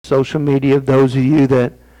social media. Those of you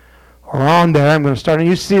that are on there, I'm going to start a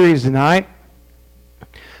new series tonight.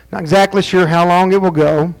 Not exactly sure how long it will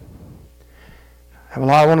go. I have a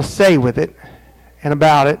lot I want to say with it and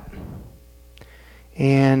about it.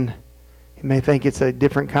 And you may think it's a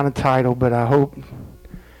different kind of title, but I hope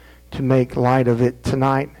to make light of it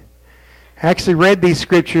tonight. I actually read these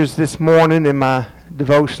scriptures this morning in my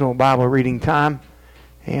devotional Bible reading time,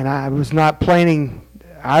 and I was not planning,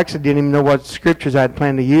 I actually didn't even know what scriptures I had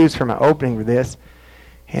planned to use for my opening for this.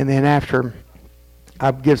 And then after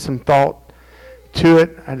I give some thought to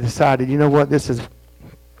it, I decided, you know what, these are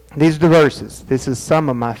the verses. This is some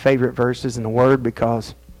of my favorite verses in the Word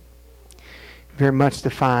because it very much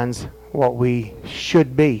defines what we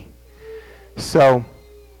should be. So,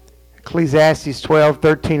 Ecclesiastes 12,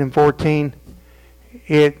 13, and 14,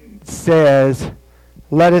 it says,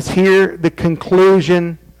 "Let us hear the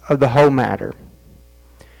conclusion of the whole matter.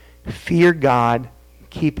 Fear God,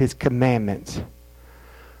 keep His commandments.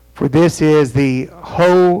 For this is the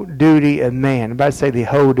whole duty of man." Everybody say the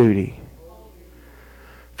whole duty.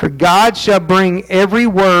 "For God shall bring every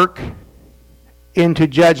work into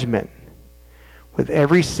judgment with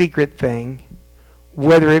every secret thing,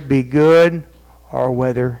 whether it be good or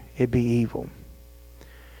whether it be evil."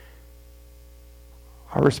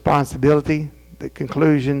 Our responsibility, the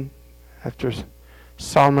conclusion, after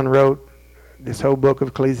Solomon wrote this whole book of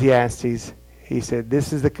Ecclesiastes, he said,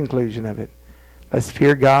 this is the conclusion of it. Let's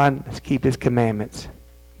fear God, let's keep His commandments.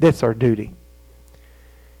 That's our duty.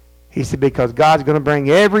 He said, because God's going to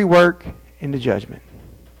bring every work into judgment.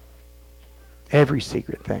 Every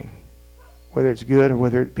secret thing. Whether it's good or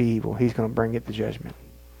whether it be evil, He's going to bring it to judgment.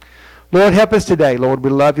 Lord, help us today. Lord,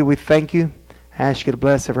 we love You. We thank You. I ask You to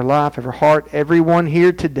bless every life, every heart, everyone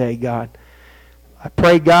here today, God. I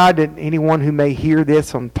pray, God, that anyone who may hear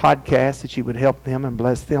this on podcast, that You would help them and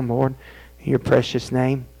bless them, Lord, in Your precious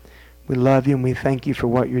name. We love You and we thank You for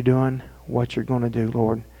what You're doing, what You're going to do,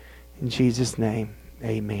 Lord. In Jesus' name,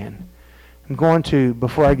 amen. I'm going to,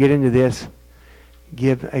 before I get into this,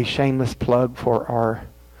 give a shameless plug for our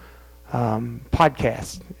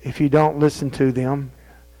podcasts. If you don't listen to them,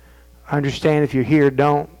 I understand if you're here,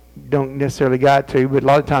 don't necessarily got to, but a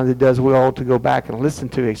lot of times it does well to go back and listen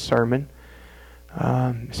to a sermon,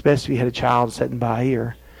 especially if you had a child sitting by you,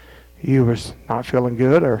 or you was not feeling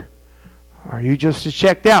good, or you just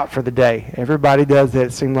checked out for the day. Everybody does that,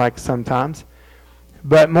 it seems like sometimes.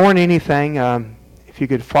 But more than anything, if you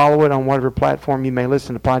could follow it on whatever platform you may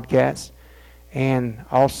listen to podcasts, and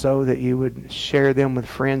also that you would share them with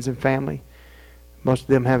friends and family. Most of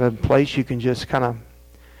them have a place you can just kind of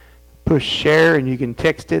push share, and you can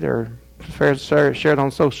text it or share it on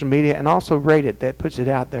social media, and also rate it. That puts it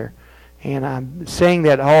out there. And I'm saying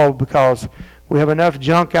that all because we have enough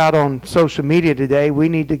junk out on social media today. We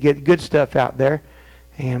need to get good stuff out there,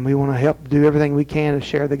 and we want to help do everything we can to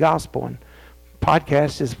share the gospel. And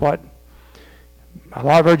podcast is what a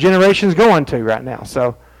lot of our generation is going to right now.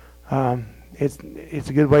 So it's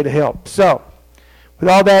a good way to help. So with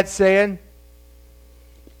all that said,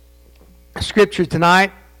 Scripture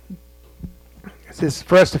tonight, it says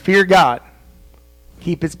for us to fear God,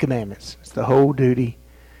 keep His commandments. It's the whole duty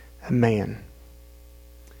of man.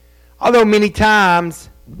 Although many times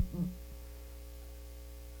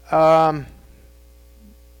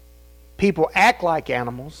people act like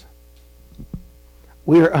animals,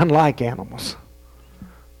 we are unlike animals.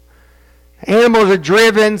 Animals are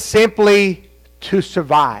driven simply to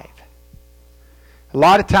survive. A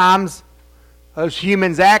lot of times us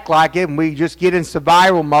humans act like it, and we just get in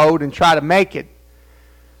survival mode and try to make it.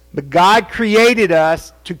 But God created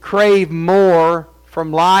us to crave more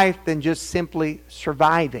from life than just simply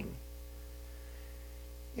surviving.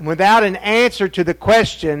 And without an answer to the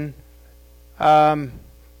question,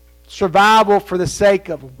 survival for the sake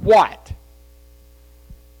of what?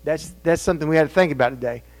 That's something we had to think about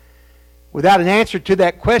today. Without an answer to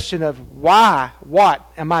that question of why, what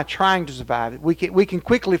am I trying to survive? We can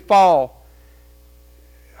quickly fall.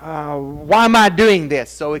 Why am I doing this?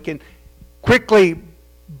 So it can quickly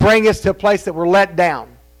bring us to a place that we're let down.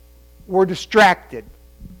 We're distracted.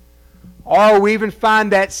 Or we even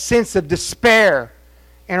find that sense of despair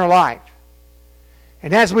in our life.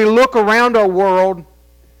 And as we look around our world,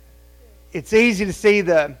 it's easy to see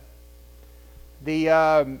the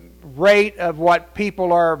rate of what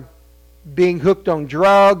people are being hooked on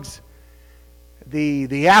drugs,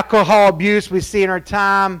 the alcohol abuse we see in our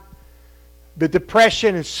time, the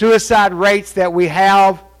depression and suicide rates that we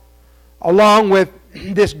have, along with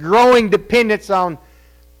this growing dependence on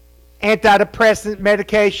antidepressant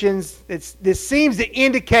medications. This seems to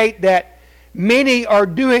indicate that many are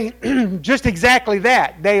doing just exactly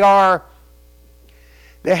that. They are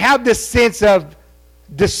They have this sense of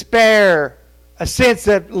despair, a sense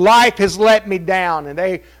that life has let me down,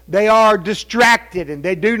 and they are distracted, and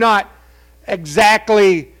they do not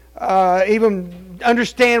exactly even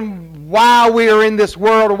understand why we are in this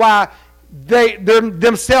world, or why they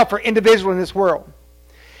themselves are individual in this world.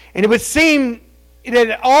 And it would seem that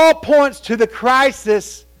it all points to the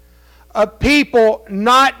crisis of people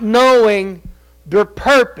not knowing their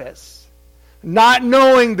purpose, not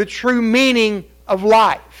knowing the true meaning of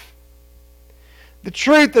life. The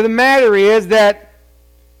truth of the matter is that,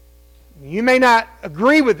 you may not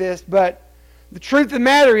agree with this, but the truth of the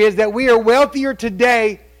matter is that we are wealthier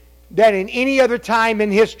today than in any other time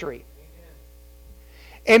in history.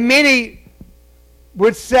 And many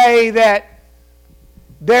would say that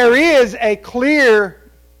there is a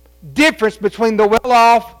clear difference between the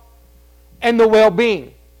well-off and the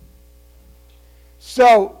well-being.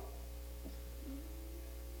 So,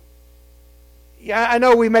 yeah, I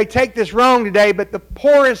know we may take this wrong today, but the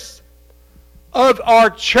poorest of our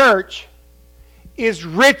church is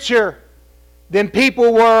richer than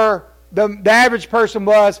people were, the average person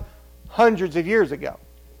was hundreds of years ago.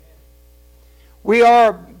 We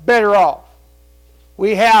are better off.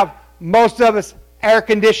 We have, most of us,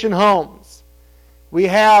 air-conditioned homes. We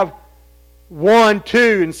have 1,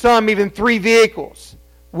 2, and some even 3 vehicles.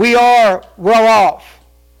 We are well off.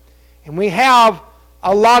 And we have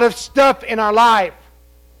a lot of stuff in our life.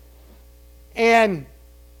 And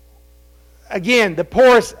again, the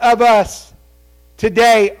poorest of us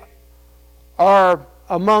today are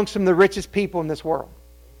among some of the richest people in this world.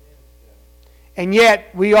 And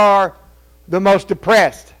yet we are the most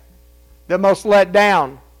depressed, the most let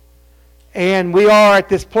down. And we are at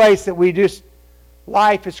this place that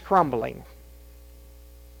life is crumbling.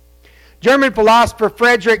 German philosopher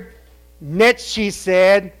Friedrich Nietzsche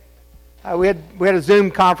said, we had a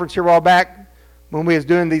Zoom conference here a while back when we was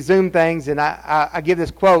doing these Zoom things, and I give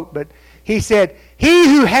this quote, but he said, "He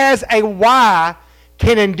who has a why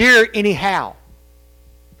can endure anyhow."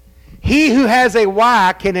 He who has a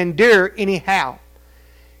why can endure anyhow.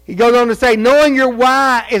 He goes on to say, knowing your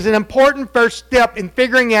why is an important first step in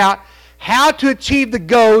figuring out how to achieve the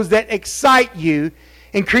goals that excite you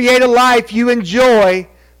and create a life you enjoy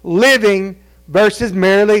living versus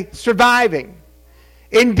merely surviving.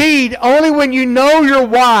 Indeed, only when you know your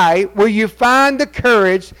why will you find the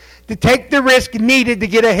courage to take the risk needed to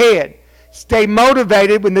get ahead, stay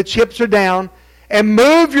motivated when the chips are down, and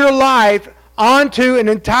move your life onto an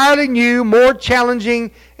entirely new, more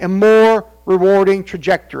challenging, and more rewarding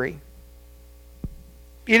trajectory.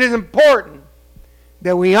 It is important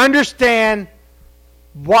that we understand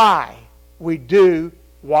why we do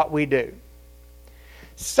what we do.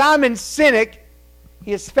 Simon Sinek,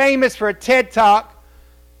 he is famous for a TED Talk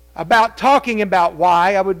about talking about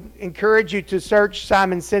why. I would encourage you to search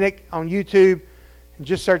Simon Sinek on YouTube and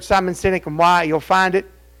just search Simon Sinek and why. You'll find it.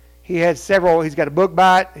 He's got a book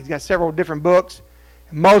by it. He's got several different books.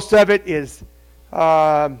 Most of it is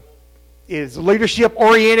leadership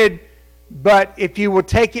oriented, but if you will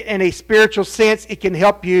take it in a spiritual sense, it can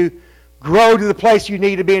help you grow to the place you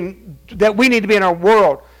need to be in, that we need to be in our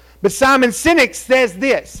world. But Simon Sinek says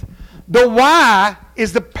this: the why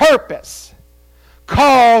is the purpose,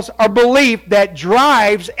 cause, or belief that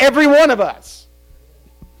drives every one of us.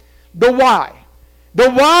 The why. The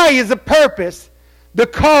why is the purpose, the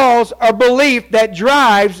cause, or belief that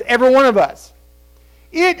drives every one of us.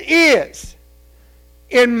 It is,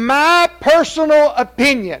 in my personal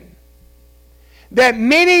opinion, that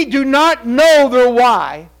many do not know their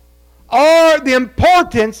why or the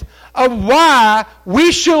importance of why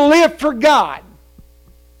we should live for God.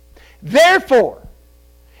 Therefore,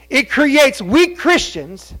 it creates weak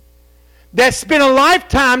Christians that spend a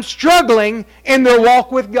lifetime struggling in their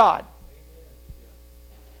walk with God.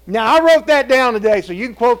 Now, I wrote that down today, so you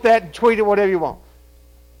can quote that and tweet it, whatever you want.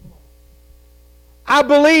 I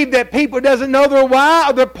believe that people doesn't know their why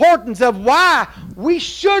or the importance of why we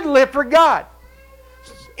should live for God.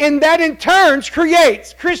 And that in turn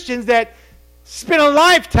creates Christians that spend a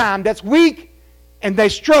lifetime that's weak and they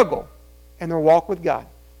struggle in their walk with God.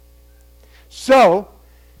 So,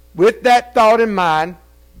 with that thought in mind,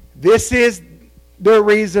 this is the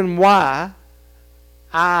reason why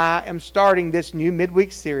I am starting this new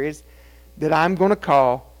midweek series that I'm going to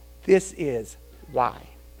call This Is Why.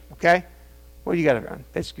 Okay? What do you got to run?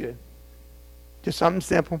 That's good. Just something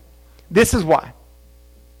simple. This is why.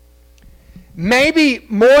 Maybe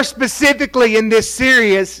more specifically in this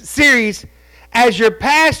series, as your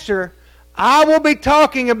pastor, I will be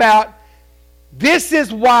talking about this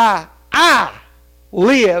is why I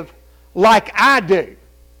live like I do.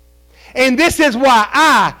 And this is why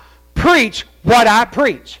I preach what I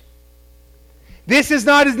preach. This is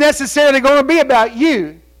not necessarily going to be about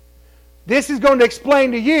you. This is going to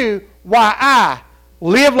explain to you why I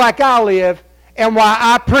live like I live and why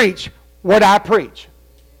I preach what I preach.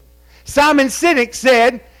 Simon Sinek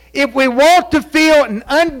said, if we want to feel an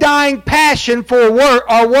undying passion for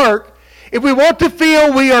our work, if we want to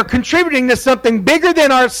feel we are contributing to something bigger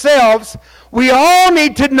than ourselves, we all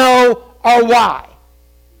need to know our why.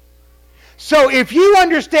 So if you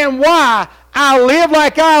understand why I live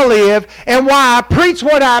like I live and why I preach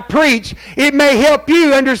what I preach, it may help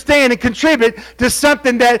you understand and contribute to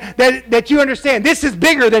something that you understand. This is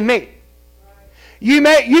bigger than me. You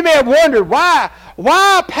may have wondered why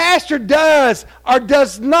a pastor does or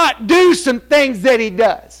does not do some things that he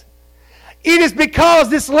does. It is because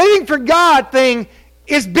this living for God thing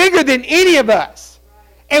is bigger than any of us.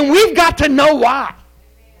 And we've got to know why.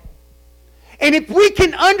 And if we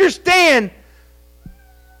can understand,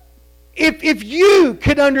 if you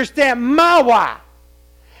could understand my why,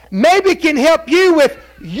 maybe it can help you with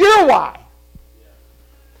your why.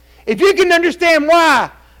 If you can understand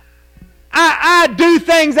why I do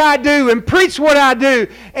things I do and preach what I do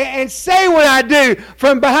and say what I do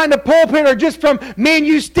from behind the pulpit or just from me and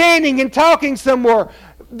you standing and talking somewhere,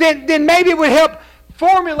 then maybe it would help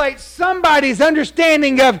formulate somebody's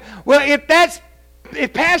understanding of, well, if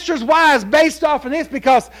pastor's why is based off of this,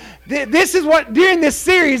 because this is what, during this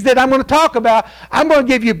series that I'm going to talk about, I'm going to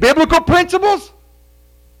give you biblical principles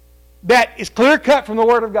that is clear cut from the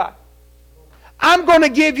Word of God. I'm going to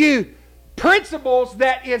give you principles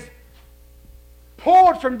that is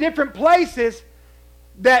pulled from different places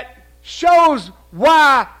that shows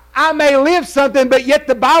why I may live something, but yet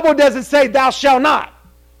the Bible doesn't say thou shalt not.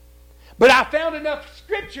 But I found enough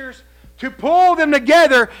scriptures to pull them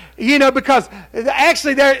together, because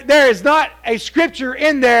actually there is not a scripture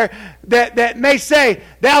in there that may say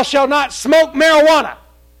thou shalt not smoke marijuana.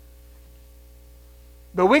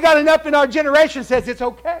 But we got enough in our generation that says it's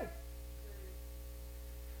okay.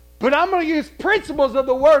 But I'm going to use principles of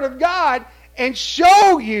the Word of God and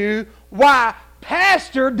show you why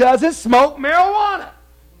pastor doesn't smoke marijuana.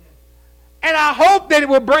 And I hope that it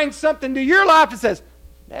will bring something to your life that says,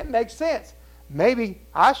 that makes sense. Maybe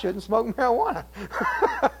I shouldn't smoke marijuana.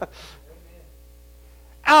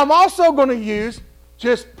 I'm also going to use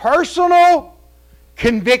just personal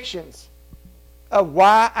convictions of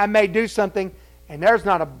why I may do something, and there's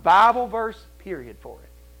not a Bible verse, period, for it.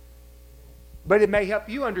 But it may help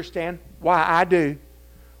you understand why I do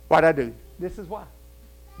what I do. This is why.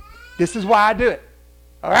 This is why I do it.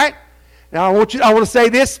 All right? Now I want to say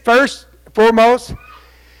this first, foremost.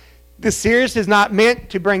 This series is not meant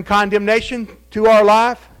to bring condemnation to our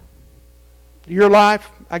life, your life,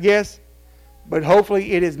 I guess. But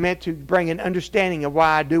hopefully it is meant to bring an understanding of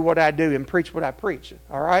why I do what I do and preach what I preach.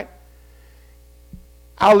 All right?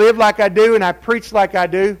 I live like I do and I preach like I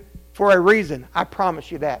do for a reason. I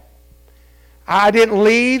promise you that. I didn't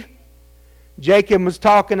leave. Jacob was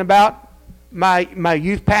talking about my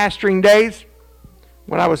youth pastoring days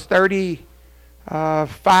when I was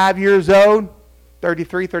 35 years old,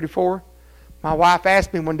 33, 34. My wife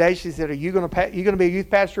asked me one day, she said, are you going to be a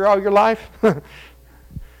youth pastor all your life?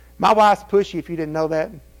 My wife's pushy, if you didn't know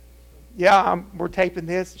that. Yeah, we're taping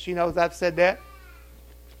this. She knows I've said that.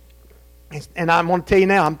 And I'm going to tell you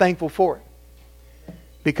now, I'm thankful for it.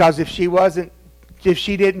 Because if she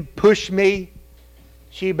didn't push me,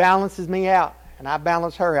 she balances me out. And I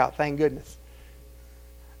balance her out, thank goodness.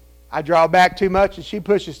 I draw back too much and she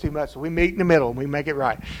pushes too much. So we meet in the middle and we make it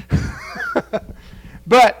right.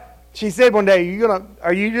 But she said one day,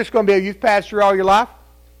 are you just going to be a youth pastor all your life?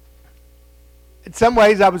 In some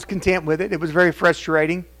ways I was content with it. It was very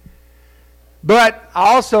frustrating. But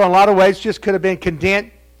I also, in a lot of ways, just could have been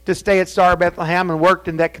content to stay at Star Bethlehem and worked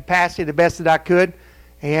in that capacity the best that I could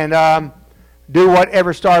and do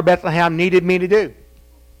whatever Star Bethlehem needed me to do.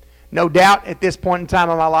 No doubt at this point in time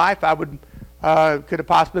of my life I could have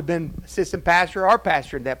possibly been assistant pastor or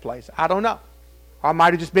pastor in that place. I don't know. I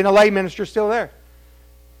might have just been a lay minister still there.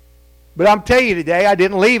 But I'm telling you today, I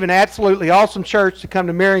didn't leave an absolutely awesome church to come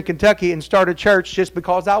to Marion, Kentucky and start a church just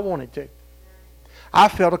because I wanted to. I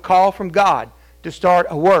felt a call from God to start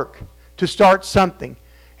a work, to start something.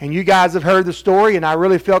 And you guys have heard the story, and I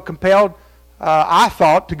really felt compelled, I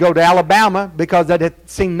thought, to go to Alabama because I had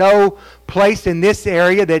seen no place in this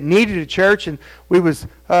area that needed a church, and we was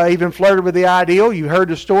even flirted with the ideal. You heard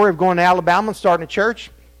the story of going to Alabama and starting a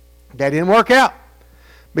church. That didn't work out.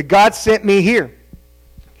 But God sent me here.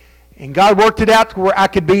 And God worked it out to where I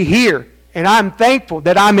could be here. And I'm thankful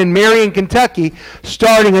that I'm in Marion, Kentucky,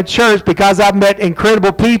 starting a church because I've met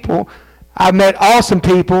incredible people I've met awesome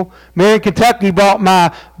people. Marion, Kentucky brought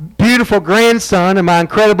my beautiful grandson and my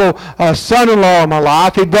incredible son-in-law in my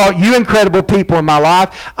life. He brought you incredible people in my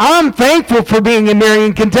life. I'm thankful for being in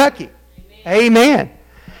Marion, Kentucky. Amen. Amen.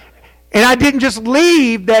 And I didn't just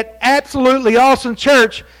leave that absolutely awesome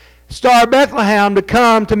church, Star Bethlehem, to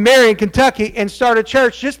come to Marion, Kentucky and start a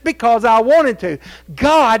church just because I wanted to.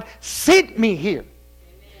 God sent me here.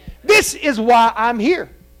 Amen. This is why I'm here.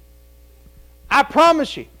 I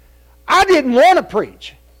promise you. I didn't want to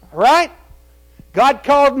preach, all right? God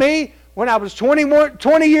called me when I was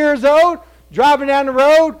 20 years old, driving down the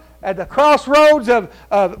road at the crossroads of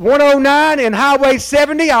 109 and Highway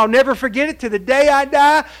 70. I'll never forget it to the day I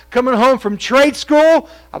die. Coming home from trade school,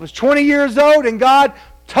 I was 20 years old, and God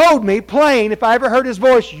told me plain, if I ever heard His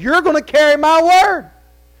voice, you're going to carry my word.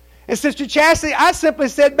 And Sister Chastity, I simply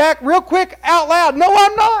said back real quick out loud, no,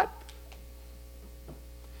 I'm not.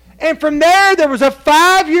 And from there was a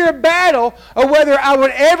 5-year battle of whether I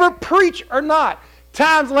would ever preach or not.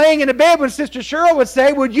 Times laying in the bed when Sister Cheryl would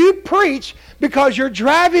say, would you preach because you're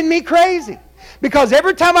driving me crazy? Because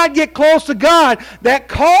every time I'd get close to God, that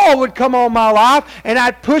call would come on my life and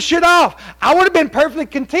I'd push it off. I would have been perfectly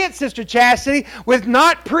content, Sister Chastity, with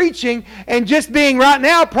not preaching and just being right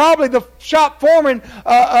now probably the shop foreman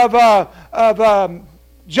of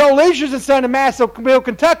Joe Leisure's and Son in Massillville,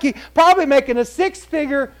 Kentucky, probably making a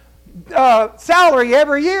 6-figure salary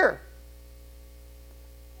every year.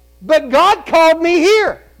 But God called me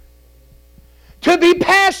here to be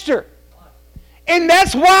pastor. And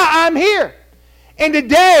that's why I'm here. And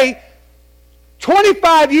today,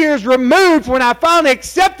 25 years removed when I finally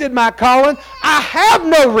accepted my calling, I have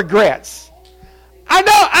no regrets.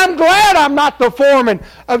 I'm glad I'm not the foreman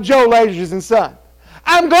of Joe Leisure's and Son.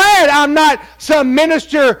 I'm glad I'm not some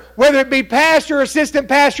minister, whether it be pastor, assistant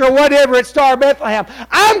pastor, or whatever at Star Bethlehem.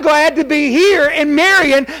 I'm glad to be here in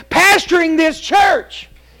Marion pastoring this church.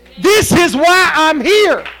 This is why I'm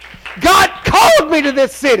here. God called me to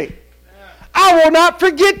this city. I will not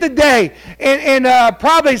forget the day in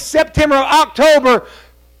probably September or October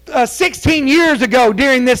 16 years ago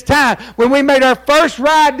during this time when we made our first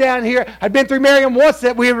ride down here. I've been through Marion once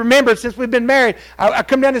that we remember since we've been married. I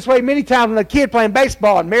come down this way many times when a kid playing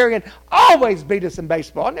baseball, and Marion always beat us in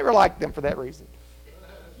baseball. I never liked them for that reason.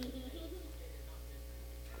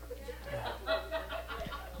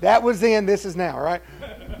 That was then, this is now, right?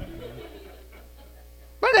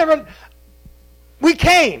 Whatever. We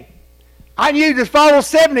came. I knew to follow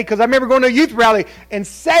 70 because I remember going to a youth rally in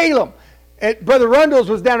Salem. Brother Rundles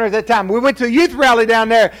was down there at that time. We went to a youth rally down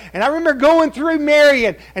there, and I remember going through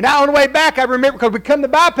Marion, and on the way back, I remember, because we come to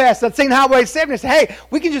bypass, I'd seen Highway 70, I said, hey,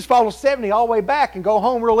 we can just follow 70 all the way back and go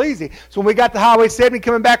home real easy. So when we got to Highway 70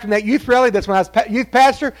 coming back from that youth rally, that's when I was youth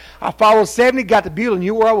pastor, I followed 70, got to Beulah,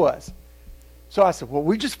 knew where I was. So I said, well,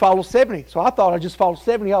 we just follow 70. So I thought I'd just follow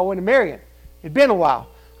 70 all the way to Marion. It'd been a while.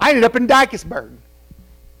 I ended up in Dykesburg,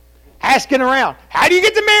 asking around, how do you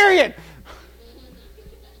get to Marion?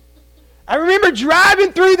 I remember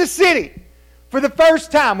driving through the city for the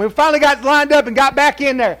first time. We finally got lined up and got back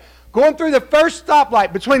in there. Going through the first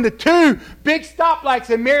stoplight between the two big stoplights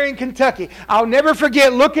in Marion, Kentucky. I'll never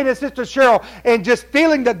forget looking at Sister Cheryl and just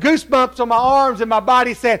feeling the goosebumps on my arms and my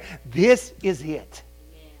body saying, this is it.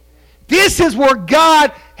 This is where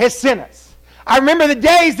God has sent us. I remember the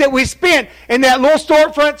days that we spent in that little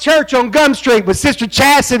storefront church on Gum Street with Sister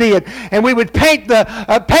Chastity, and we would painting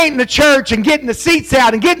the church and getting the seats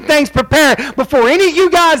out and getting things prepared before any of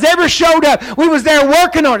you guys ever showed up. We was there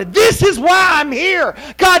working on it. This is why I'm here.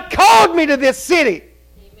 God called me to this city.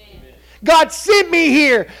 Amen. God sent me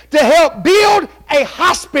here to help build a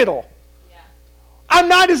hospital. I'm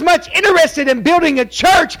not as much interested in building a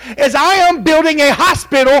church as I am building a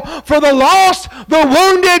hospital for the lost, the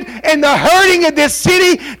wounded, and the hurting of this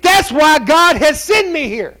city. That's why God has sent me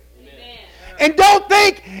here. Amen. And don't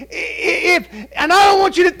think, and I don't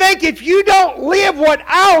want you to think if you don't live what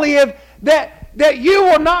I live, that you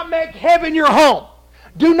will not make heaven your home.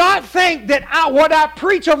 Do not think that what I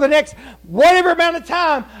preach over the next whatever amount of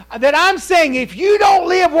time, that I'm saying if you don't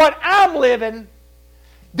live what I'm living,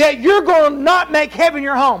 that you're going to not make heaven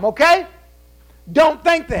your home, okay? Don't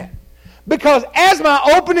think that. Because as my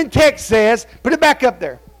opening text says, put it back up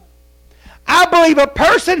there, I believe a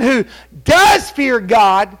person who does fear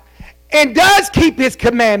God and does keep His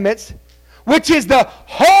commandments, which is the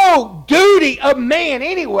whole duty of man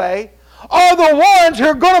anyway, are the ones who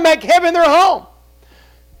are going to make heaven their home.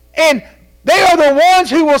 And they are the ones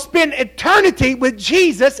who will spend eternity with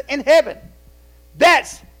Jesus in heaven.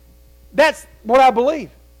 That's what I believe.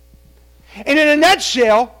 And in a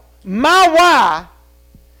nutshell, my why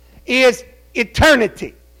is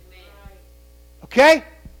eternity. Okay?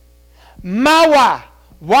 my why.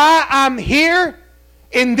 Why I'm here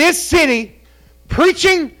in this city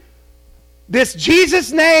preaching this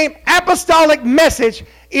Jesus name apostolic message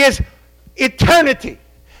is eternity.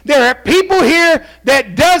 There are people here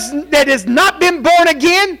that has not been born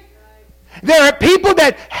again. There are people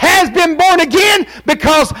that has been born again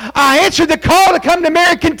because I answered the call to come to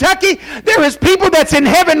Marion, Kentucky. There is people that's in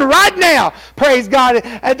heaven right now. Praise God.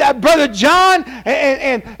 Brother John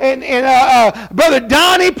and Brother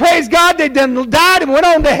Donnie, praise God, they done died and went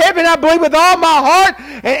on to heaven, I believe, with all my heart.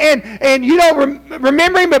 And you don't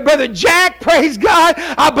remember him, but Brother Jack, praise God,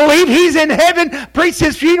 I believe he's in heaven, preached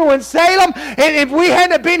his funeral in Salem. And if we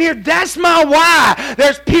hadn't been here, that's my why.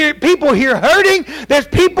 There's people here hurting. There's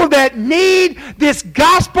people that need this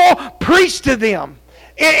gospel preached to them.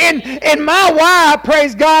 And my why,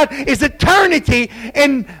 praise God, is eternity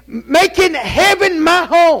and making heaven my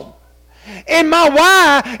home. And my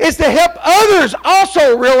why is to help others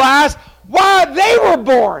also realize why they were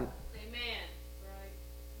born. Amen.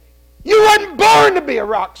 You weren't born to be a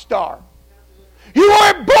rock star. You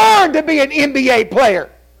weren't born to be an NBA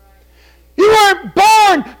player. You weren't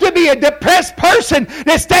born to be a depressed person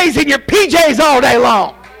that stays in your PJs all day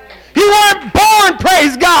long. You weren't born,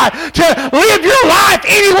 praise God, to live your life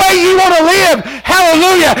any way you want to live.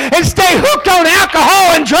 Hallelujah. And stay hooked on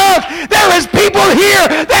alcohol and drugs. There is people here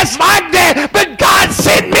that's like that. But God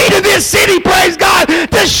sent me to this city, praise God,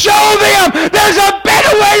 to show them there's a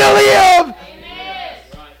better way to live. Amen.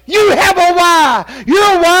 You have a why.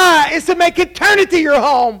 Your why is to make eternity your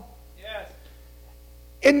home. Yes.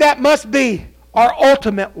 And that must be our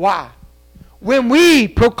ultimate why. When we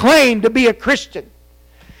proclaim to be a Christian,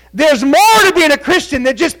 there's more to being a Christian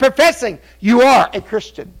than just professing you are a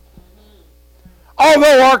Christian.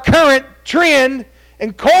 Although our current trend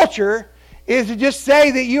and culture is to just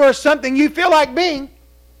say that you are something you feel like being.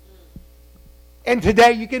 And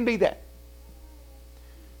today you can be that.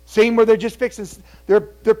 Seen where they're just fixing, they're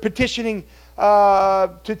petitioning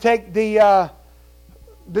to take the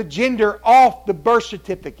gender off the birth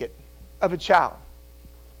certificate of a child.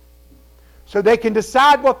 So they can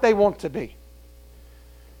decide what they want to be.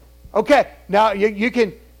 Okay, now you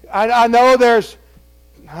can, I know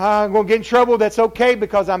I'm going to get in trouble. That's okay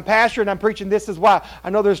because I'm pastor and I'm preaching this is why. I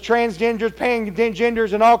know there's transgenders,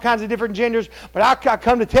 pangenders, and all kinds of different genders. But I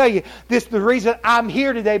come to tell you, this is the reason I'm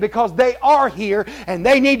here today, because they are here and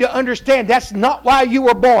they need to understand that's not why you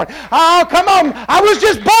were born. Oh, come on. I was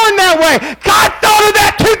just born that way. God thought of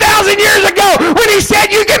that 2,000 years ago when He said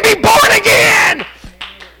you can be born again.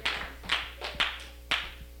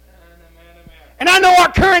 And I know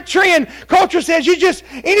our current trend, culture says you just,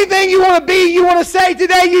 anything you want to be, you want to say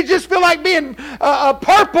today, you just feel like being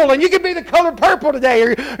purple, and you can be the color purple today,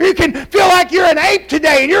 or you can feel like you're an ape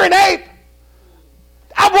today, and you're an ape.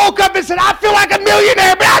 I woke up and said, I feel like a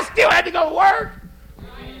millionaire, but I still had to go to work.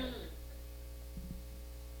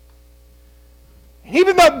 And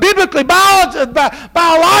even though biblically,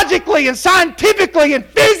 biologically, and scientifically, and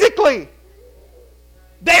physically,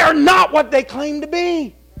 they are not what they claim to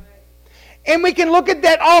be. And we can look at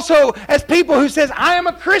that also as people who says, I am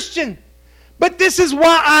a Christian, but this is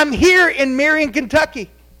why I'm here in Marion, Kentucky.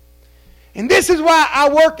 And this is why I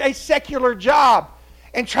work a secular job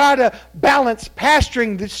and try to balance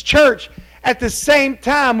pastoring this church at the same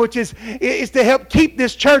time, which is to help keep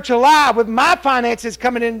this church alive with my finances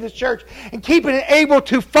coming into this church and keeping it able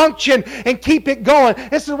to function and keep it going.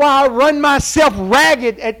 This is why I run myself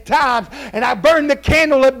ragged at times and I burn the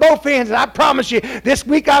candle at both ends. And I promise you, this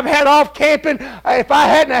week I've had off camping. If I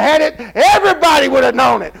hadn't had it, everybody would have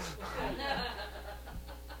known it.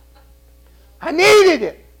 I needed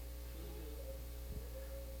it.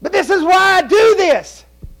 But this is why I do this.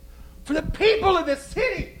 For the people of this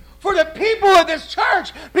city. For the people of this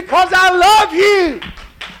church, because I love you.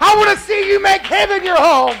 I want to see you make heaven your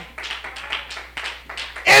home.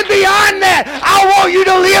 And beyond that, I want you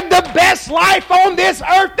to live the best life on this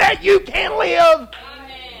earth that you can live.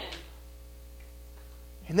 Amen.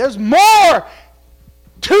 And there's more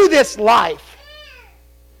to this life.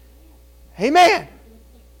 Amen.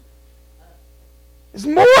 There's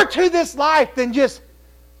more to this life than just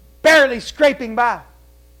barely scraping by.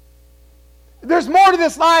 There's more to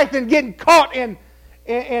this life than getting caught in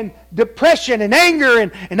depression and anger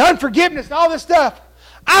and unforgiveness and all this stuff.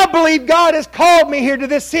 I believe God has called me here to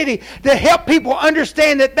this city to help people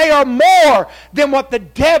understand that they are more than what the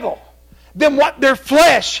devil, than what their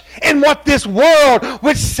flesh and what this world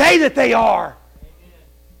would say that they are.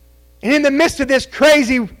 And in the midst of this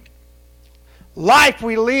crazy life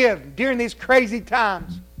we live during these crazy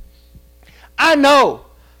times, I know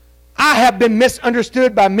I have been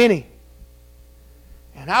misunderstood by many.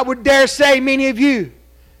 And I would dare say many of you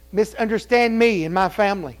misunderstand me and my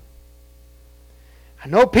family. I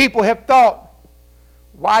know people have thought,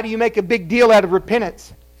 why do you make a big deal out of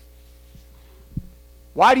repentance?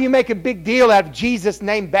 Why do you make a big deal out of Jesus'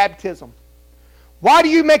 name baptism? Why do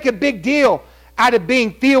you make a big deal out of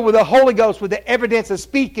being filled with the Holy Ghost with the evidence of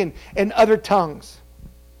speaking in other tongues?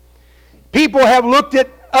 People have looked at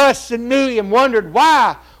us and me and wondered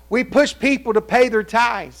why we push people to pay their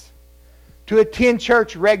tithes, to attend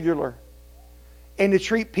church regular, and to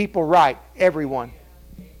treat people right, everyone.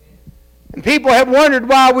 And people have wondered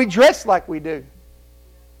why we dress like we do.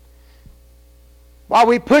 Why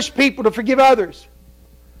we push people to forgive others.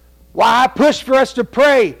 Why I push for us to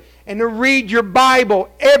pray and to read your Bible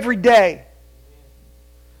every day.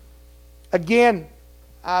 Again,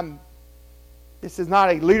 this is not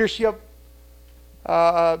a leadership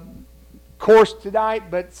course tonight,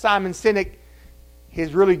 but Simon Sinek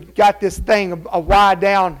has really got this thing a why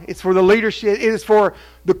down. It's for the leadership. It is for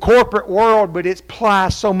the corporate world, but it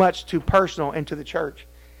applies so much to personal and to the church.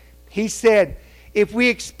 He said, if we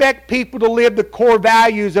expect people to live the core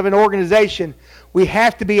values of an organization, we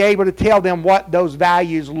have to be able to tell them what those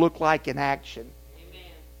values look like in action. Amen.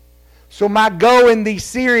 So my goal in these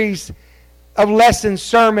series of lessons,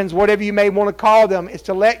 sermons, whatever you may want to call them, is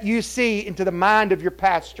to let you see into the mind of your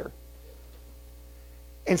pastor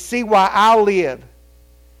and see why I live,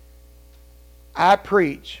 I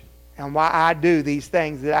preach, and why I do these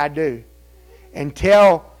things that I do, and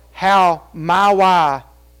tell how my why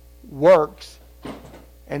works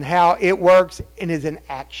and how it works and is in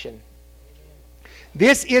action.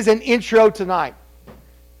 This is an intro tonight.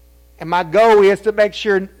 And my goal is to make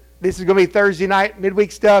sure this is going to be Thursday night,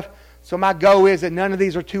 midweek stuff. So my goal is that none of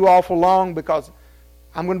these are too awful long, because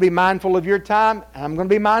I'm going to be mindful of your time and I'm going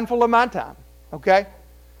to be mindful of my time. Okay?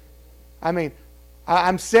 I mean,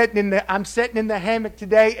 I'm sitting in the hammock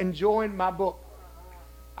today enjoying my book.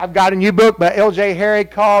 I've got a new book by L.J. Harry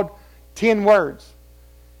called 10 Words.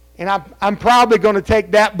 And I'm probably going to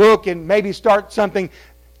take that book and maybe start something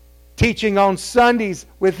teaching on Sundays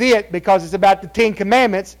with it, because it's about the 10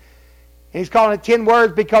 Commandments. And he's calling it 10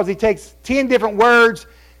 Words because he takes 10 different words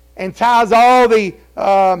and ties all the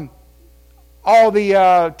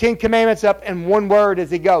 10 Commandments up in one word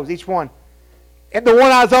as he goes, each one. And the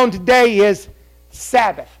one I was on today is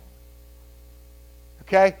Sabbath.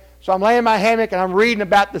 Okay? So I'm laying in my hammock and I'm reading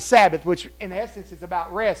about the Sabbath, which in essence is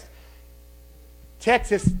about rest.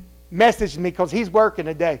 Texas messaged me because he's working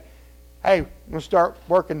today. Hey, I'm going to start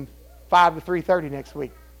working 5 to 3:30 next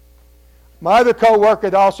week. My other co-worker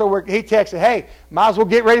that also worked, he texted, hey, might as well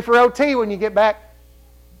get ready for OT when you get back.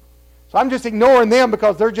 So I'm just ignoring them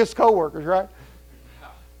because they're just co-workers, right?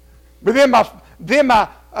 But then my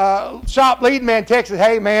shop lead man texted,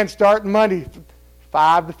 hey, man, starting Monday,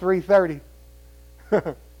 5 to 3:30.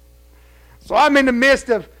 So I'm in the midst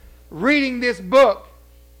of reading this book,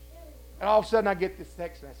 and all of a sudden I get this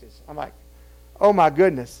text message. I'm like, oh my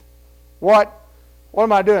goodness, what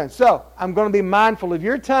am I doing? So I'm going to be mindful of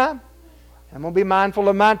your time, and I'm going to be mindful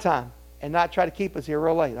of my time, and not try to keep us here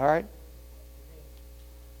real late, all right?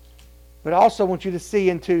 But I also want you to see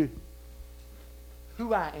into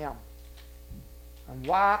who I am and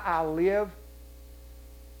why I live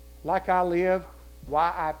like I live,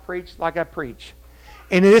 why I preach like I preach.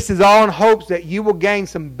 And this is all in hopes that you will gain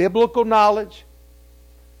some biblical knowledge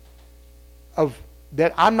of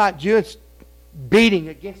that I'm not just beating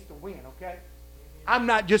against the wind, okay? I'm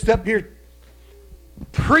not just up here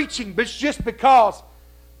preaching, but it's just because,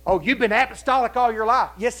 oh, you've been apostolic all your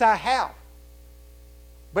life. Yes, I have.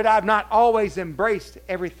 But I've not always embraced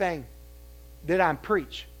everything that I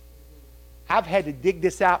preach. I've had to dig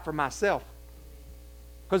this out for myself.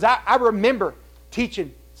 Because I remember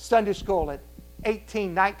teaching Sunday school at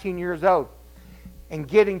 18, 19 years old, and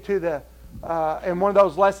getting to in one of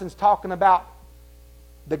those lessons talking about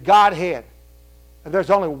the Godhead. There's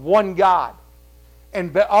only one God.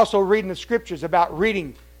 And also reading the scriptures about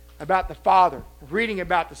reading about the Father, reading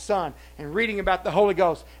about the Son, and reading about the Holy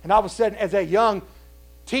Ghost. And all of a sudden, as a young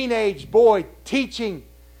teenage boy teaching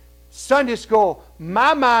Sunday school,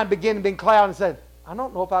 my mind began to be clouded and said, I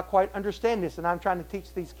don't know if I quite understand this, and I'm trying to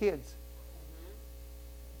teach these kids.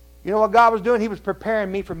 You know what God was doing? He was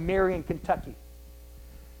preparing me for Marion, Kentucky.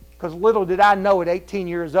 Because little did I know at 18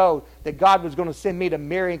 years old that God was going to send me to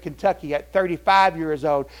Marion, Kentucky at 35 years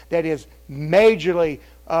old, that is majorly,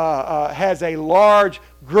 has a large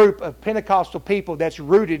group of Pentecostal people that's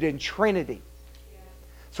rooted in Trinity.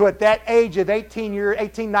 So at that age of 19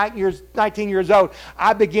 years old,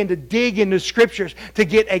 I began to dig into Scriptures to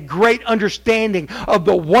get a great understanding of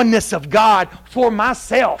the oneness of God for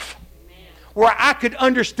myself. Amen. Where I could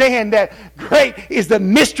understand that great is the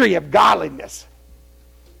mystery of godliness.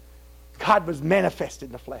 God was manifested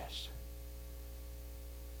in the flesh.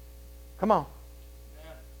 Come on.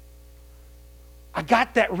 I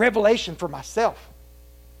got that revelation for myself.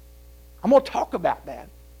 I'm going to talk about that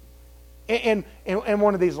in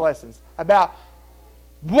one of these lessons, about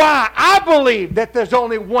why I believe that there's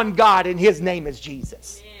only one God and His name is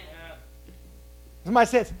Jesus. Somebody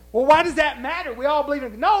says, well, why does that matter? We all believe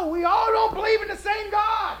in... No, we all don't believe in the same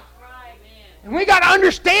God. Right, man. And we got to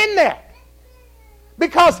understand that.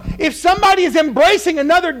 Because if somebody is embracing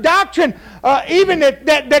another doctrine, even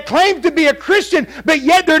that claims to be a Christian, but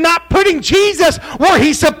yet they're not putting Jesus where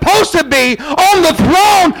He's supposed to be, on the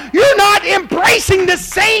throne, you're not embracing the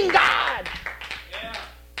same God. Yeah.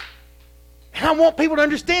 And I want people to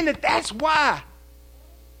understand that that's why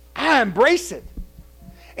I embrace it.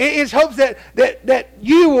 It's hopes that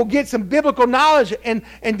you will get some biblical knowledge and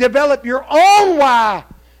develop your own why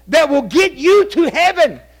that will get you to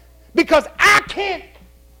heaven. Because I can't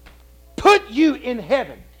put you in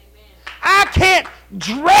heaven. Amen. I can't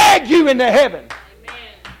drag you into heaven.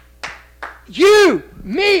 Amen. You,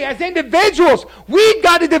 me, as individuals, we've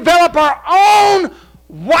got to develop our own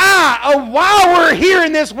why of why we're here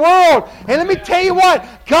in this world. And let me tell you what,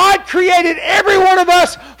 God created every one of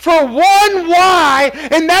us for one why,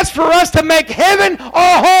 and that's for us to make heaven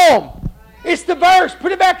our home. It's the verse.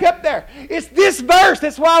 Put it back up there. It's this verse.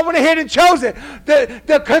 That's why I went ahead and chose it.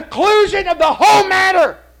 The conclusion of the whole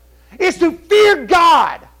matter is to fear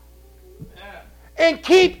God and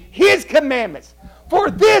keep His commandments. For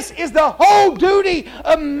this is the whole duty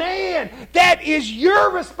of man. That is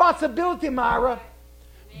your responsibility, Myra.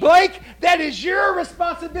 Blake, that is your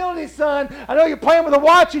responsibility, son. I know you're playing with a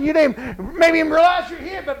watch and you didn't maybe even realize you're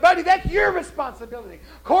here, but buddy, that's your responsibility.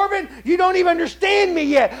 Corbin, you don't even understand me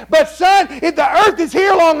yet. But son, if the earth is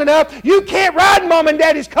here long enough, you can't ride mom and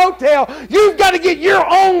daddy's coattail. You've got to get your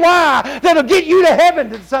own why that'll get you to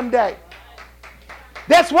heaven someday.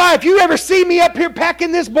 That's why if you ever see me up here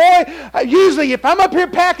packing this boy, usually if I'm up here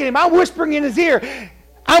packing him, I'm whispering in his ear.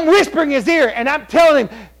 I'm whispering in his ear and I'm telling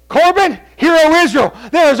him, Corbin, hear, O Israel,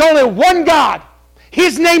 there is only one God.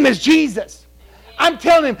 His name is Jesus. I'm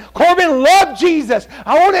telling him, Corbin, love Jesus.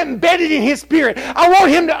 I want it embedded in his spirit. I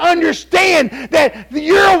want him to understand that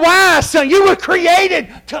you're a wise son. You were created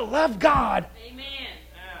to love God. Amen.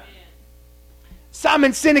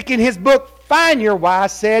 Simon Sinek in his book, Find Your Why,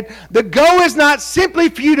 said, the goal is not simply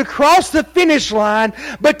for you to cross the finish line,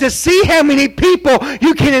 but to see how many people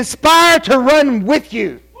you can inspire to run with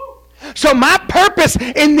you. So my purpose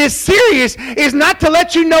in this series is not to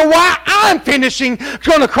let you know why I'm going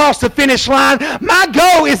to cross the finish line. My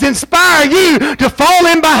goal is to inspire you to fall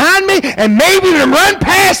in behind me and maybe to run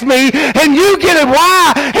past me, and you get a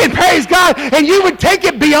why, and praise God, and you would take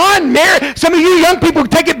it beyond Marion. Some of you young people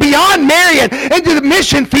take it beyond Marion into the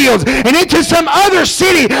mission fields and into some other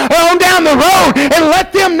city on down the road and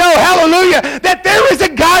let them know, hallelujah, that there is a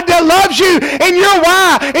God that loves you, and your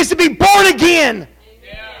why is to be born again.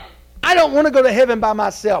 I don't want to go to heaven by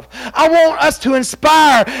myself. I want us to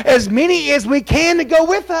inspire as many as we can to go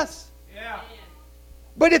with us. Yeah.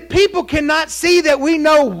 But if people cannot see that we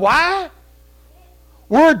know why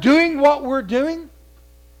we're doing what we're doing,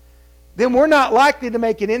 then we're not likely to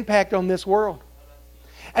make an impact on this world.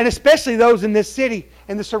 And especially those in this city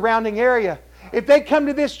and the surrounding area. If they come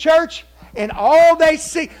to this church and all they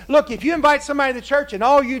see... Look, if you invite somebody to the church and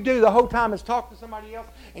all you do the whole time is talk to somebody else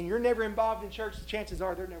and you're never involved in church, the chances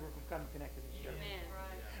are they're never going to come connect to this church.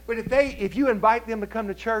 But if you invite them to come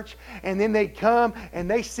to church and then they come and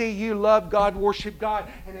they see you love God, worship God,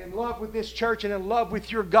 and in love with this church and in love with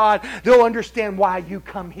your God, they'll understand why you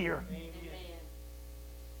come here. Amen.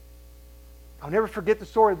 I'll never forget the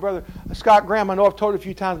story of Brother Scott Graham. I know I've told it a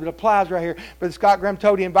few times, but it applies right here. Brother Scott Graham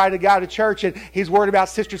told he invited a guy to church, and he's worried about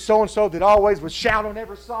Sister So-and-so that always would shout on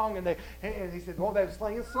every song. And he said, well, they were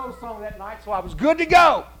playing a slow song that night, so I was good to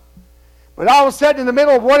go. But all of a sudden, in the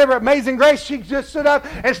middle of whatever Amazing Grace, she just stood up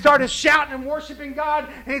and started shouting and worshiping God.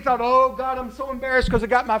 And he thought, oh, God, I'm so embarrassed because I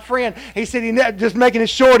got my friend. He said, just making it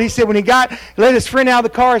short, he said when he let his friend out of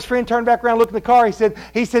the car, his friend turned back around and looked in the car.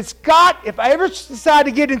 He said, Scott, if I ever decide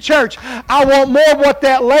to get in church, I want more of what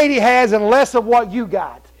that lady has and less of what you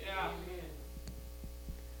got. Yeah.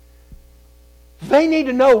 They need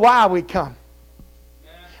to know why we come. Yeah.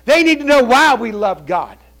 They need to know why we love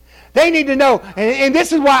God. They need to know, and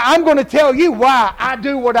this is why I'm going to tell you why I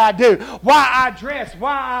do what I do, why I dress,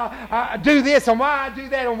 why I do this, and why I do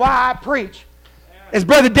that, and why I preach. As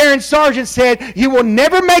Brother Darren Sargent said, you will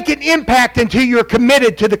never make an impact until you're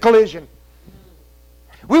committed to the collision.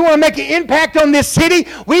 We want to make an impact on this city.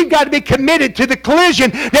 We've got to be committed to the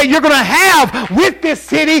collision that you're going to have with this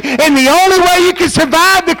city, and the only way you can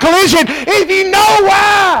survive the collision is if you know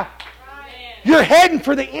why. You're heading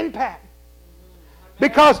for the impact.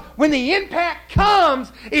 Because when the impact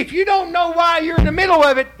comes, if you don't know why you're in the middle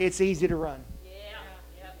of it, it's easy to run.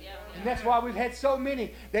 And that's why we've had so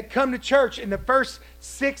many that come to church in the first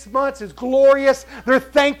 6 months is glorious. They're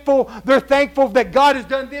thankful. They're thankful that God has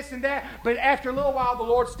done this and that. But after a little while, the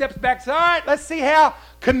Lord steps back and says, all right, let's see how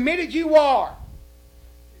committed you are.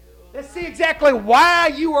 Let's see exactly why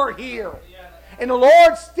you are here. And the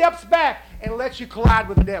Lord steps back and lets you collide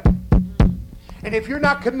with the devil. And if you're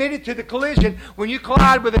not committed to the collision, when you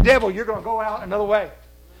collide with the devil, you're going to go out another way.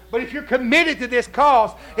 But if you're committed to this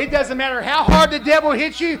cause, it doesn't matter how hard the devil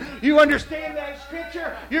hits you. You understand that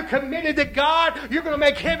scripture. You're committed to God. You're going to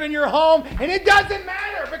make heaven your home. And it doesn't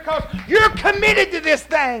matter because you're committed to this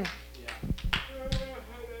thing.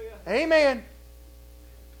 Amen.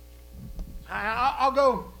 I'll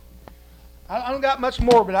go. I don't got much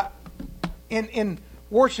more, but in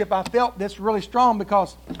worship, I felt this really strong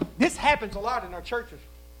because this happens a lot in our churches.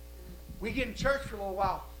 We get in church for a little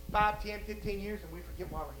while, 5, 10, 15 years, and we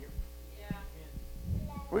forget why we're here.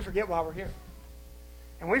 We forget why we're here.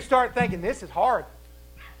 And we start thinking, this is hard.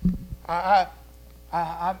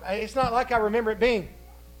 It's not like I remember it being.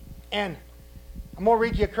 And I'm going to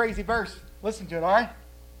read you a crazy verse. Listen to it, all right?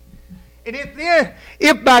 And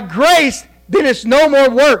if by grace, then it's no more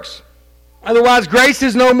works. Otherwise, grace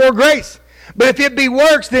is no more grace. But if it be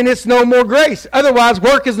works, then it's no more grace. Otherwise,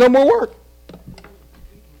 work is no more work.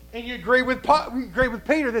 And you agree with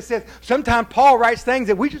Peter that says sometimes Paul writes things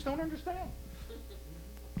that we just don't understand.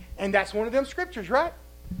 And that's one of them scriptures, right?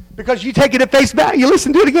 Because you take it at face value.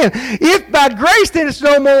 Listen to it again. If by grace, then it's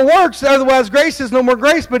no more works. Otherwise, grace is no more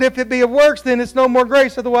grace. But if it be of works, then it's no more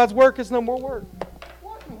grace. Otherwise, work is no more work.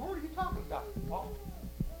 What in the world are you talking about, Paul?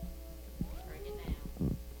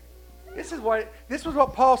 This was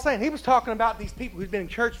what Paul's saying. He was talking about these people who'd been in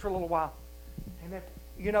church for a little while. And then,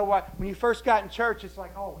 you know what? When you first got in church, it's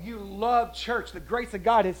like, oh, you love church. The grace of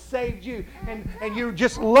God has saved you. And you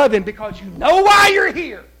just love Him because you know why you're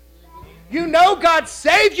here. You know God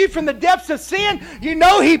saved you from the depths of sin. You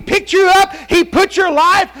know He picked you up. He put your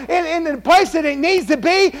life in the place that it needs to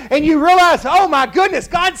be. And you realize, oh my goodness,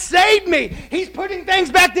 God saved me. He's putting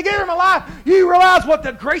things back together in my life. You realize what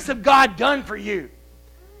the grace of God done for you.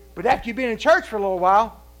 But after you've been in church for a little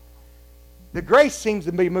while, the grace seems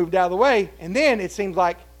to be moved out of the way. And then it seems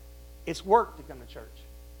like it's work to come to church.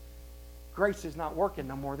 Grace is not working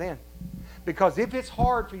no more then. Because if it's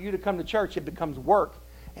hard for you to come to church, it becomes work.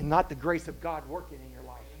 And not the grace of God working in your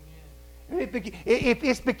life.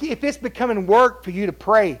 If it's becoming work for you to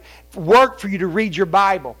pray, work for you to read your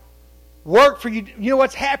Bible, work for you, you know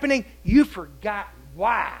what's happening? You forgot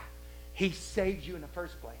why He saved you in the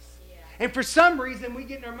first place. And for some reason, we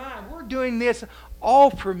get in our mind, we're doing this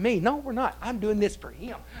all for me. No, we're not. I'm doing this for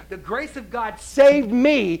Him. The grace of God saved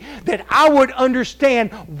me that I would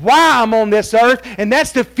understand why I'm on this earth, and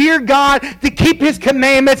that's to fear God, to keep His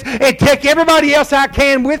commandments, and take everybody else I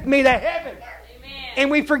can with me to heaven. And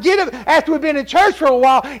we forget after we've been in church for a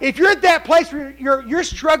while, if you're at that place where you're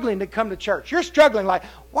struggling to come to church, you're struggling like,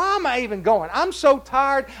 why am I even going? I'm so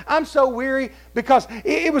tired. I'm so weary. Because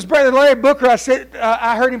it was Brother Larry Booker.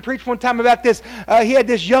 I heard him preach one time about this. He had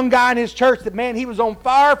this young guy in his church that, man, he was on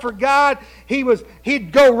fire for God.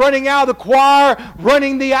 He'd go running out of the choir,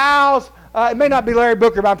 running the aisles. It may not be Larry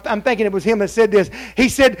Booker, but I'm thinking it was him that said this. He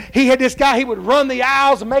said he had this guy, he would run the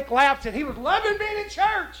aisles and make laps, and he was loving being in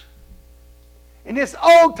church. And this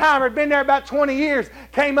old timer had been there about 20 years,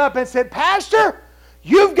 came up and said, Pastor,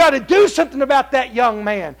 you've got to do something about that young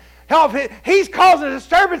man. Help! He's causing a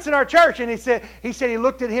disturbance in our church. And he said he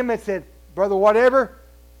looked at him and said, Brother, whatever,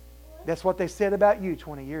 that's what they said about you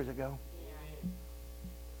 20 years ago.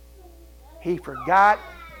 He forgot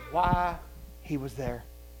why he was there.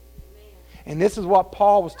 And this is what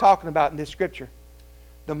Paul was talking about in this scripture.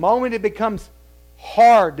 The moment it becomes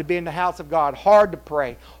hard to be in the house of God, hard to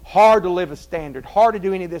pray, hard to live a standard, hard to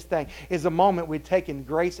do any of this thing, is the moment we've taken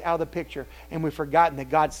grace out of the picture and we've forgotten that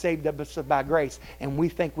God saved us by grace, and we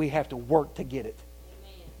think we have to work to get it.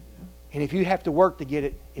 Amen. And if you have to work to get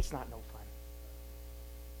it, it's not no fun.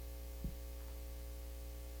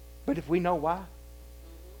 But if we know why,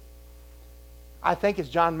 I think as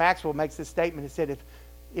John Maxwell makes this statement, he said,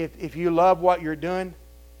 if you love what you're doing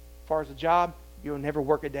as far as a job, you'll never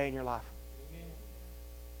work a day in your life.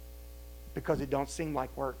 Because it don't seem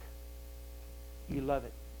like work. You love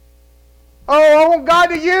it. Oh, I want God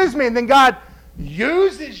to use me. And then God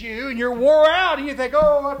uses you and you're wore out and you think,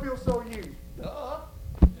 oh, I feel so used. Duh.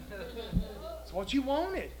 It's what you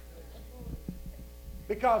wanted.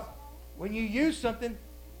 Because when you use something,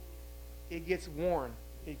 it gets worn.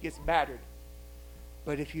 It gets battered.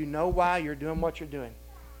 But if you know why you're doing what you're doing,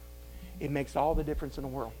 it makes all the difference in the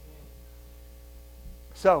world.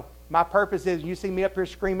 So, my purpose is, you see me up here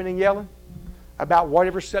screaming and yelling about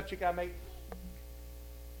whatever subject I make.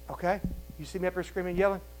 Okay? You see me up here screaming and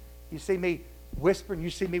yelling? You see me whispering? You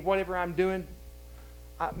see me whatever I'm doing?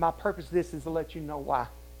 My purpose of this is to let you know why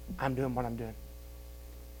I'm doing what I'm doing.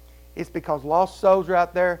 It's because lost souls are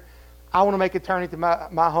out there. I want to make a turn into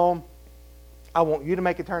my home. I want you to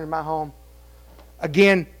make a turn in my home.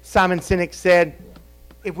 Again, Simon Sinek said,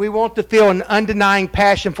 if we want to feel an undenying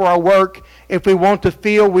passion for our work, if we want to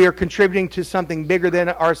feel we are contributing to something bigger than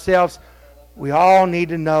ourselves, we all need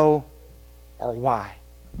to know our why.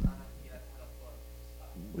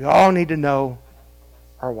 We all need to know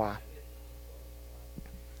our why.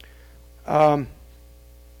 And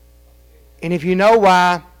if you know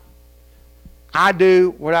why I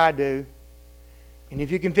do what I do, and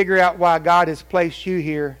if you can figure out why God has placed you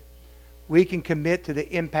here, we can commit to the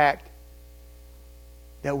impact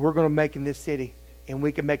that we're going to make in this city. And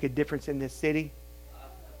we can make a difference in this city,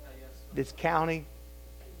 this county,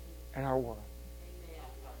 and our world.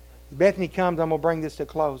 As Bethany comes, I'm going to bring this to a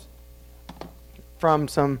close. From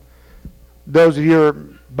those of your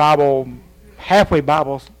halfway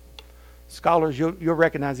Bible scholars, you'll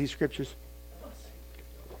recognize these scriptures.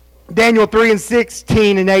 Daniel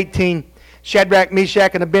 3:16 and 18. Shadrach,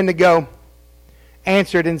 Meshach, and Abednego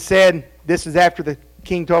answered and said, this is after the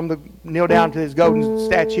king told them to kneel down to his golden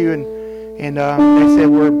statue, and they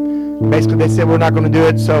said we're not going to do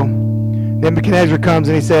it. So Nebuchadnezzar comes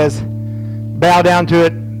and he says, bow down to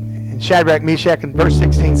it. And Shadrach, Meshach, and verse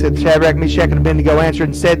 16 said, Shadrach, Meshach, and Abednego answered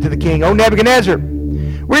and said to the king, O Nebuchadnezzar,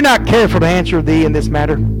 we're not careful to answer thee in this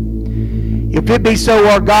matter. If it be so,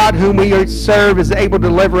 our God, whom we serve, is able to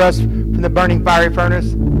deliver us from the burning fiery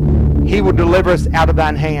furnace, he will deliver us out of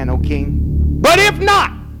thine hand, O king. But if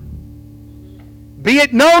not, be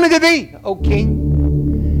it known unto thee, O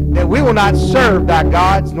king, that we will not serve thy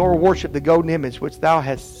gods, nor worship the golden image which thou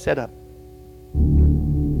hast set up.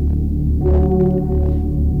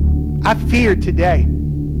 I fear today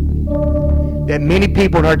that many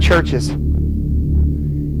people in our churches,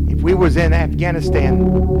 if we was in Afghanistan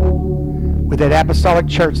with that apostolic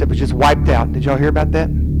church that was just wiped out, did y'all hear about that?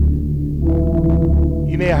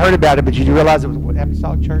 You may have heard about it, but did you realize it was an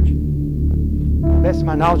apostolic church? To the best of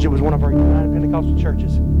my knowledge, it was one of our United Pentecostal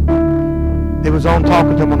churches. They was on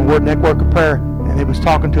talking to them on the Word Network of Prayer, and they was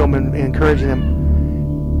talking to them and encouraging them.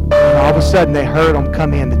 And all of a sudden, they heard them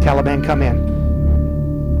come in, the Taliban come in.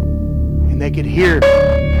 And they could hear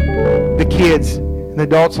the kids and the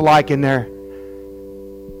adults alike in there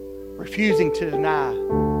refusing to deny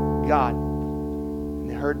God. And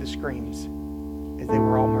they heard the screams as they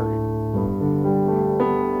were all murdered.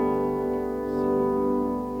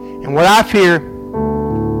 And what I fear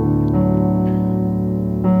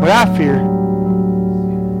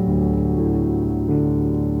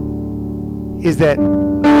is that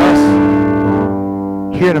us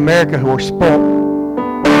here in America who are spoiled,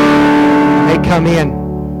 they come in.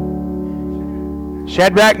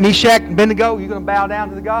 Shadrach, Meshach, and Abednego, you're going to bow down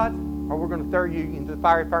to the gods, or we're going to throw you into the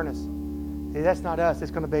fiery furnace. See, that's not us.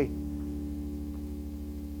 It's going to be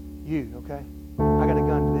you, okay? I got a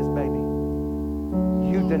gun for this baby.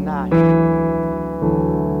 You deny him.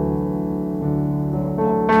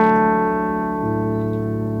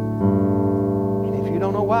 And if you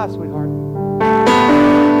don't know why, sweetheart, it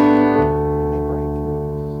may break.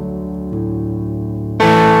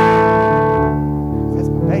 That's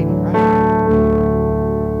my baby, right?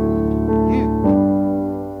 You.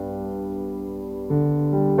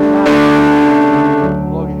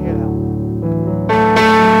 Blow your head out. You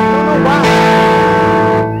don't know why.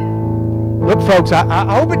 Look, folks,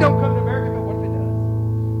 I hope it don't come to America, but what if it does?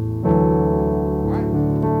 All right?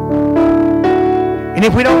 And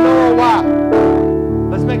if we don't know why,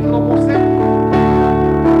 let's make it a little more simple.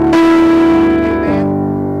 Hey, man,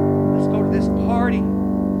 let's go to this party.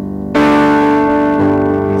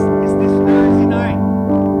 It's this Thursday night.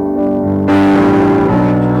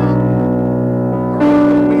 Get drunk.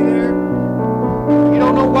 Girls will be there. If you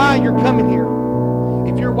don't know why you're coming here,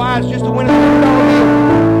 if your why is just to win a $100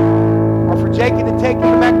 meal, or for Jacob to take you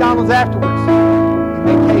to McDonald's afterwards, you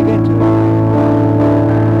may cave into it.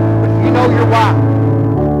 But if you know your why,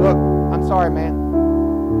 look, I'm sorry, man.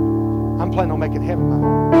 I'm planning on making heaven my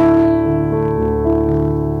home.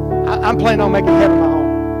 I'm planning on making heaven my home.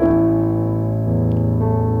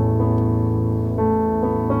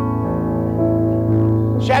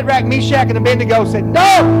 Shadrach, Meshach, and Abednego said, no!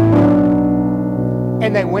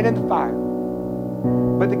 And they went in the fire.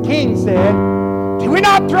 But the king said, did we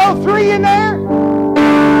not throw 3 in there?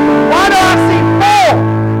 Why do I see 4?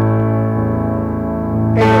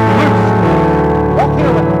 And they're loose. Won't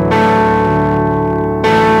kill them.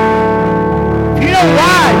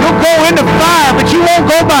 fire. You'll go into fire, but you won't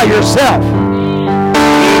go by yourself.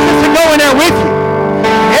 Jesus will go in there with you.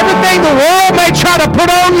 Everything the world may try to put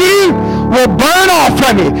on you will burn off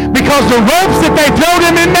from you, because the ropes that they throw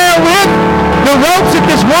them in there with, the ropes that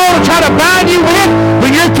this world will try to bind you with,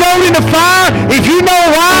 when you're thrown in the fire, if you know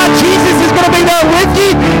why, Jesus is going to be there with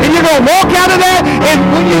you, and you're going to walk out of that, and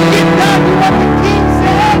when you get done, do what the King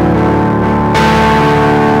said.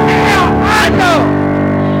 Now I know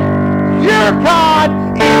your God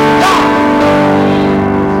is God.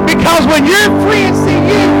 Because when your friends see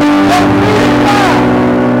you go through the fire,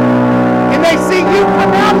 and they see you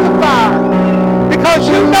come out of the fire, because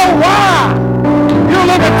you know why you're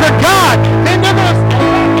looking for God, then they're going to say,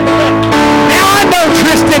 now I know,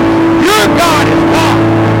 Tristan, your God is God.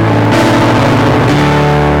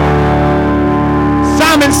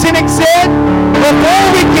 Simon Sinek said, before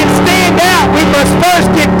we can stand out, we must first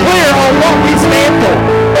get clear on what we stand for.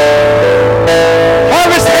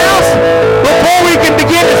 Harvest House, before we can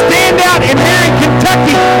begin to stand out in Marion,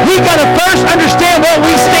 Kentucky, we got to first understand what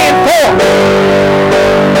we stand for.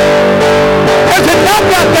 There's enough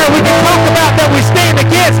out there we can talk about that we stand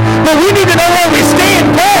against, but we need to know what we stand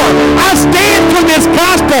for. I stand for this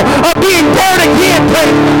gospel of being born again.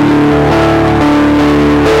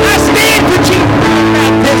 I stand for Jesus'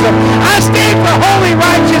 baptism. I stand for holy,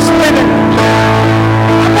 righteous living.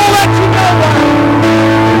 I'm going to let you know why.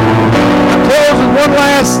 I close with one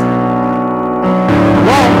last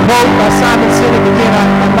long quote by Simon Sinek. Again,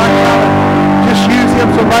 I'm not trying to just use him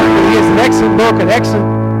so much, but he has an excellent book, an excellent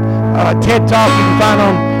TED Talk you can find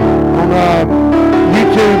on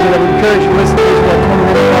YouTube, that I would encourage you to listen to. It's about 20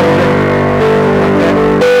 minutes long.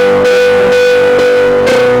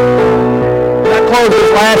 And I close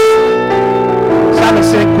this last Simon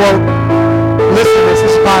Sinek quote. Listen to this.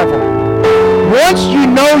 This is powerful. Once you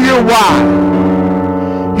know your why,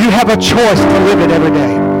 you have a choice to live it every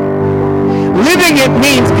day. Living it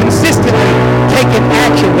means consistently taking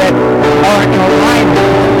action that are in alignment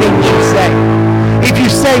with the things you say. If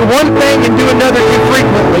you say one thing and do another too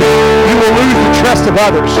frequently, you will lose the trust of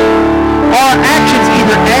others. Our actions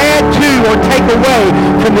either add to or take away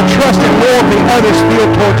from the trust and loyalty others feel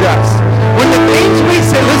towards us. When the things we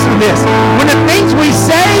say, listen to this, when the things we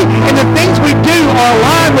say and the things we do are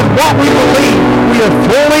aligned with what we believe, we are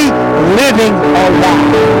fully living our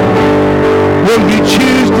life. Will you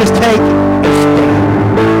choose to take a stand?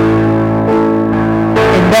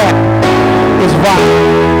 And that is why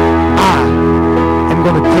I'm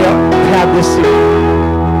going to have this series.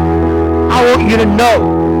 I want you to know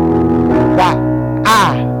why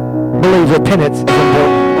I believe repentance is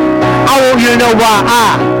important. I want you to know why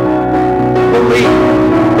I believe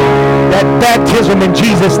that baptism in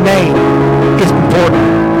Jesus' name is important.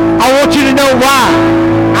 I want you to know why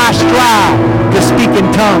I strive to speak in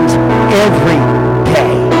tongues every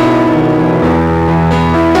day.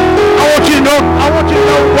 I want you to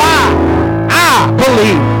know why I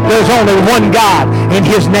believe there's only one God, and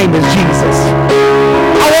his name is Jesus.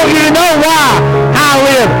 I want you to know why I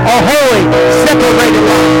live a holy, separated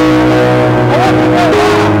life. I want you to know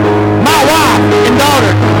why my wife and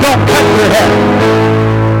daughter don't cut their hair.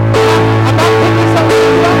 I'm not putting this on you.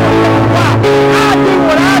 I want you to know why I do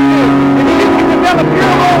what I do, and you can develop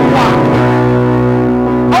your own why.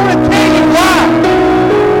 I want to tell you why.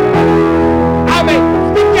 I may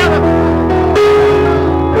stick down on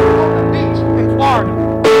the beach in Florida.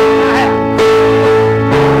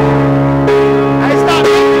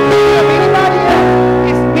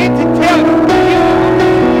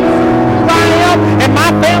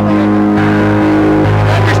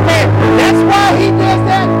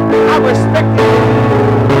 Respect it.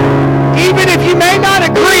 Even if you may not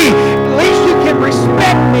agree, at least you can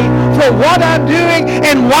respect me for what I'm doing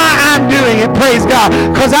and why I'm doing it. Praise God.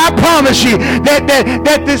 Because I promise you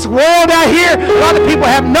that this world out here, a lot of people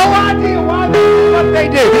have no idea why they do what they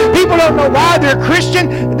do. People don't know why they're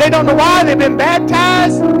Christian. They don't know why they've been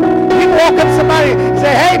baptized. People walk up to somebody and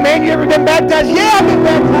say, hey man, you ever been baptized? Yeah, I've been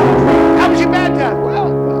baptized. How was you baptized? Well,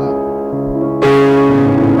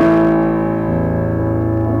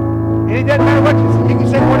 it doesn't matter what you can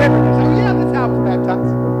say, whatever. Oh yeah, that's how I was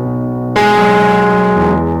baptized.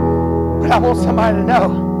 But I want somebody to know,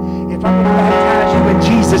 if I'm going to baptize you in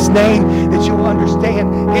Jesus' name, that you will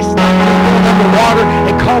understand it's not going underwater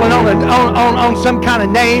and calling on some kind of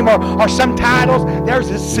name or some titles. There's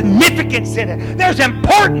a significance in it. There's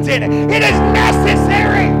importance in it. It is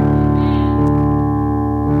necessary.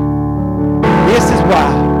 This is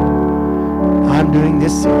why I'm doing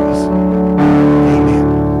this series. Amen.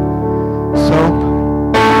 So,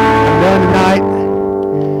 I'm done tonight.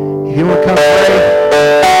 If you want to come pray,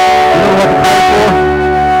 you know what to pray for?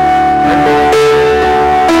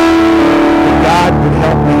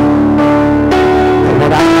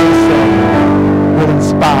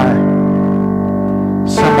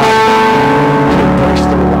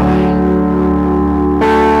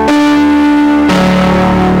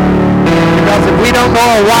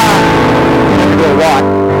 will what?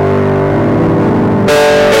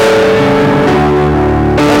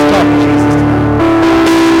 Let's talk to Jesus tonight.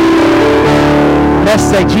 Let's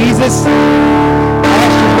say, Jesus,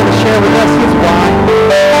 Pastor's going to share with us his why.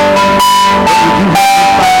 Would you help me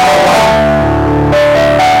find my why?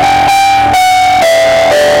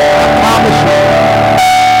 I promise you,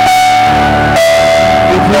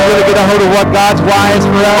 if we really get a hold of what God's why is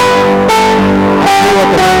for us, I see what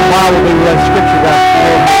the why will be with that scripture, God.